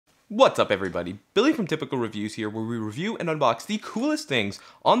What's up everybody, Billy from Typical Reviews here, where we review and unbox the coolest things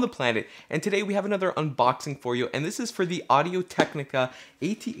on the planet, and today we have another unboxing for you, and this is for the Audio-Technica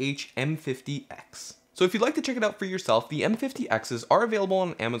ATH M50x. So if you'd like to check it out for yourself, the M50Xs are available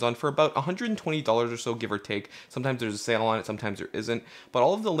on Amazon for about $120 or so, give or take. Sometimes there's a sale on it, sometimes there isn't, but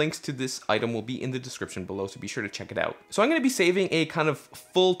all of the links to this item will be in the description below, so be sure to check it out. So I'm going to be saving a kind of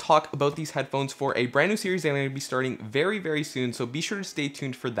full talk about these headphones for a brand new series that I'm going to be starting very soon, so be sure to stay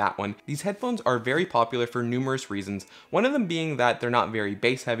tuned for that one. These headphones are very popular for numerous reasons, one of them being that they're not very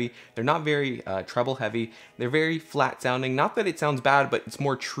bass heavy, they're not very treble heavy, they're very flat sounding. Not that it sounds bad, but it's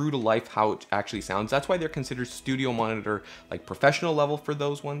more true to life how it actually sounds. That's why they're considered studio monitor, like professional level for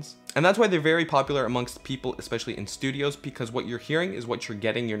those ones. And that's why they're very popular amongst people, especially in studios, because what you're hearing is what you're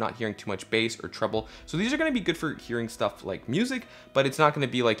getting. You're not hearing too much bass or treble. So these are going to be good for hearing stuff like music, but it's not going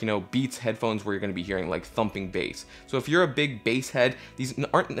to be like, you know, Beats headphones where you're going to be hearing like thumping bass. So if you're a big bass head, these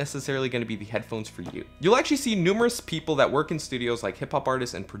aren't necessarily going to be the headphones for you. You'll actually see numerous people that work in studios, like hip hop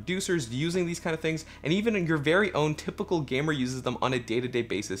artists and producers, using these kind of things, and even your very own typical gamer uses them on a day-to-day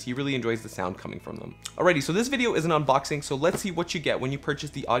basis. He really enjoys the sound coming from them. Alrighty, so this video is an unboxing, so let's see what you get when you purchase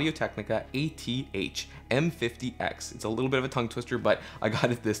the Audio-Technica ATH M50x. It's a little bit of a tongue twister, but I got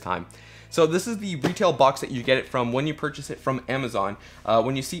it this time. So this is the retail box that you get it from when you purchase it from Amazon.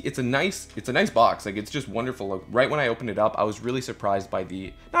 When you see, it's a nice box. Like, it's just wonderful. Like, right when I opened it up, I was really surprised by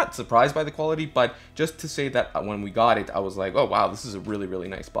not surprised by the quality, but just to say that when we got it, I was like, oh wow, this is a really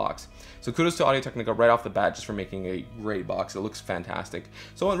nice box. So kudos to Audio-Technica right off the bat just for making a great box. It looks fantastic.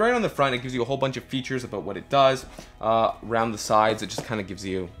 So right on the front, it gives you a whole bunch of features about what it does. Around the sides, it just kind of gives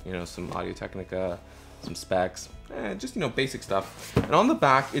you, you know, some Audio-Technica, some specs, just, you know, basic stuff. And on the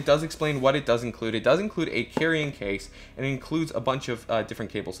back, it does explain what it does include. It does include a carrying case, and it includes a bunch of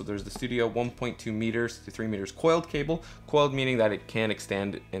different cables. So there's the Studio 1.2 meters to 3 meters coiled cable. Coiled meaning that it can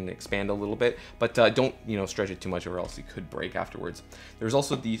extend and expand a little bit, but don't, you know, stretch it too much or else it could break afterwards. There's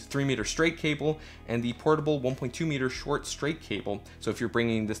also the 3 meter straight cable and the portable 1.2 meter short straight cable. So if you're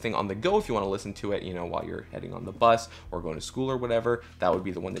bringing this thing on the go, if you want to listen to it, you know, while you're heading on the bus or going to school or whatever, that would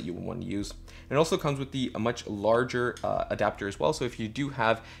be the one that you would want to use. And it also comes with a much larger adapter as well. So if you do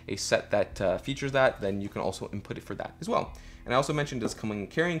have a set that features that, then you can also input it for that as well. And I also mentioned this coming in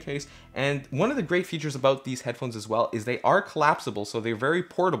carrying case. And one of the great features about these headphones as well is they are collapsible, so they're very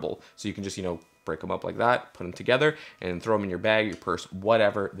portable. So you can just, you know, break them up like that, put them together, and throw them in your bag, your purse,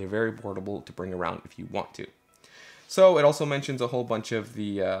 whatever. They're very portable to bring around if you want to. So it also mentions a whole bunch of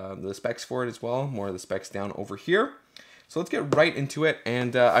the specs for it as well. More of the specs down over here. So let's get right into it,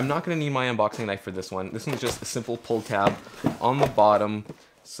 and I'm not going to need my unboxing knife for this one. This one's just a simple pull tab on the bottom.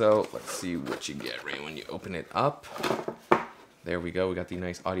 So let's see what you get right when you open it up. There we go. We got the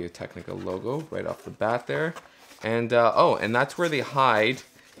nice Audio-Technica logo right off the bat there. And oh, and that's where they hide.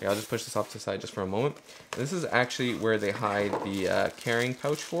 Here, I'll just push this off to the side just for a moment. And this is actually where they hide the carrying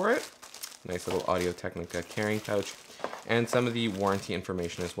pouch for it. Nice little Audio-Technica carrying pouch. And some of the warranty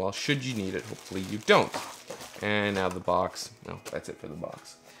information as well, should you need it. Hopefully you don't. And now the box. No, that's it for the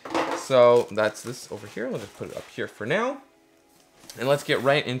box. So that's this over here. I'll just put it up here for now. And let's get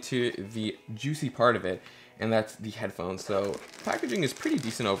right into the juicy part of it, and that's the headphones. So packaging is pretty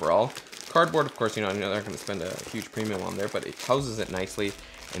decent overall. Cardboard, of course, you know, I know they're going to spend a huge premium on there, but it houses it nicely.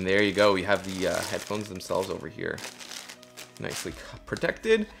 And there you go. We have the headphones themselves over here, nicely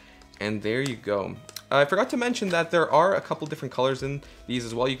protected. And there you go. I forgot to mention that there are a couple different colors in these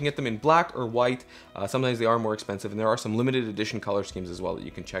as well. You can get them in black or white. Sometimes they are more expensive, and there are some limited edition color schemes as well that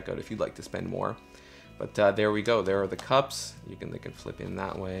you can check out if you'd like to spend more. But there we go. There are the cups. They can flip in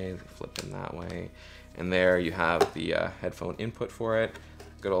that way, flip in that way. And there you have the headphone input for it.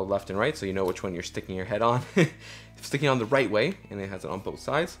 Good old left and right, so you know which one you're sticking your head on. Sticking on the right way, and it has it on both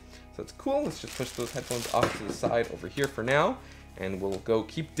sides. So that's cool. Let's just push those headphones off to the side over here for now. And we'll go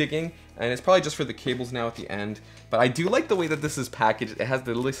keep digging, and it's probably just for the cables now at the end, but I do like the way that this is packaged. It has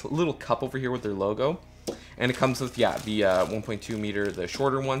the little cup over here with their logo, and it comes with, yeah, the 1.2 meter, the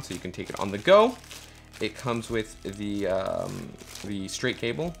shorter one, so you can take it on the go. It comes with the straight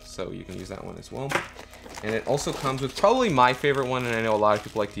cable, so you can use that one as well. And it also comes with probably my favorite one, and I know a lot of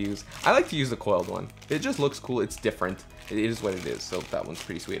people like to use. I like to use the coiled one. It just looks cool. It's different. It is what it is, so that one's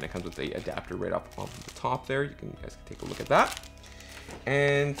pretty sweet, and it comes with the adapter right up on the top there. You guys can take a look at that.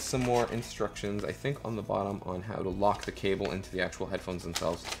 And some more instructions, I think, on the bottom on how to lock the cable into the actual headphones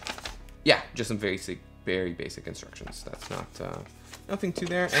themselves. Yeah, just some very basic instructions. That's not nothing to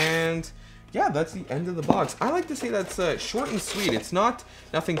there. And yeah, that's the end of the box. I like to say that's short and sweet. It's not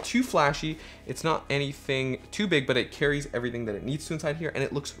nothing too flashy. It's not anything too big, but it carries everything that it needs to inside here, and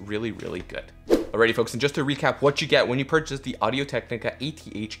it looks really good. Alrighty folks, and just to recap what you get when you purchase the Audio-Technica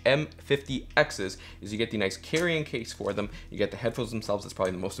ATH M50Xs is you get the nice carrying case for them, you get the headphones themselves, that's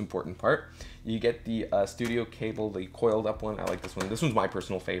probably the most important part. You get the studio cable, the coiled up one, I like this one, this one's my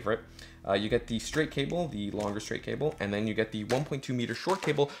personal favorite. You get the straight cable, the longer straight cable, and then you get the 1.2 meter short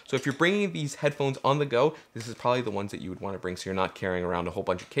cable. So if you're bringing these headphones on the go, this is probably the ones that you would want to bring so you're not carrying around a whole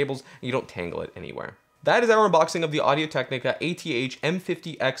bunch of cables and you don't tangle it anywhere. That is our unboxing of the Audio-Technica ATH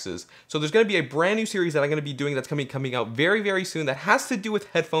M50Xs. So there's going to be a brand new series that I'm going to be doing that's coming out very soon that has to do with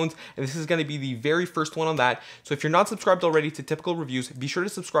headphones, and this is going to be the very first one on that. So if you're not subscribed already to Typical Reviews, be sure to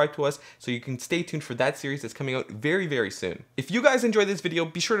subscribe to us so you can stay tuned for that series that's coming out very soon. If you guys enjoyed this video,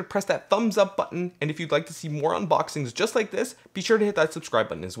 be sure to press that thumbs up button, and if you'd like to see more unboxings just like this, be sure to hit that subscribe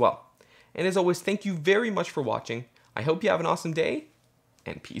button as well. And as always, thank you very much for watching. I hope you have an awesome day,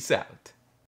 and peace out.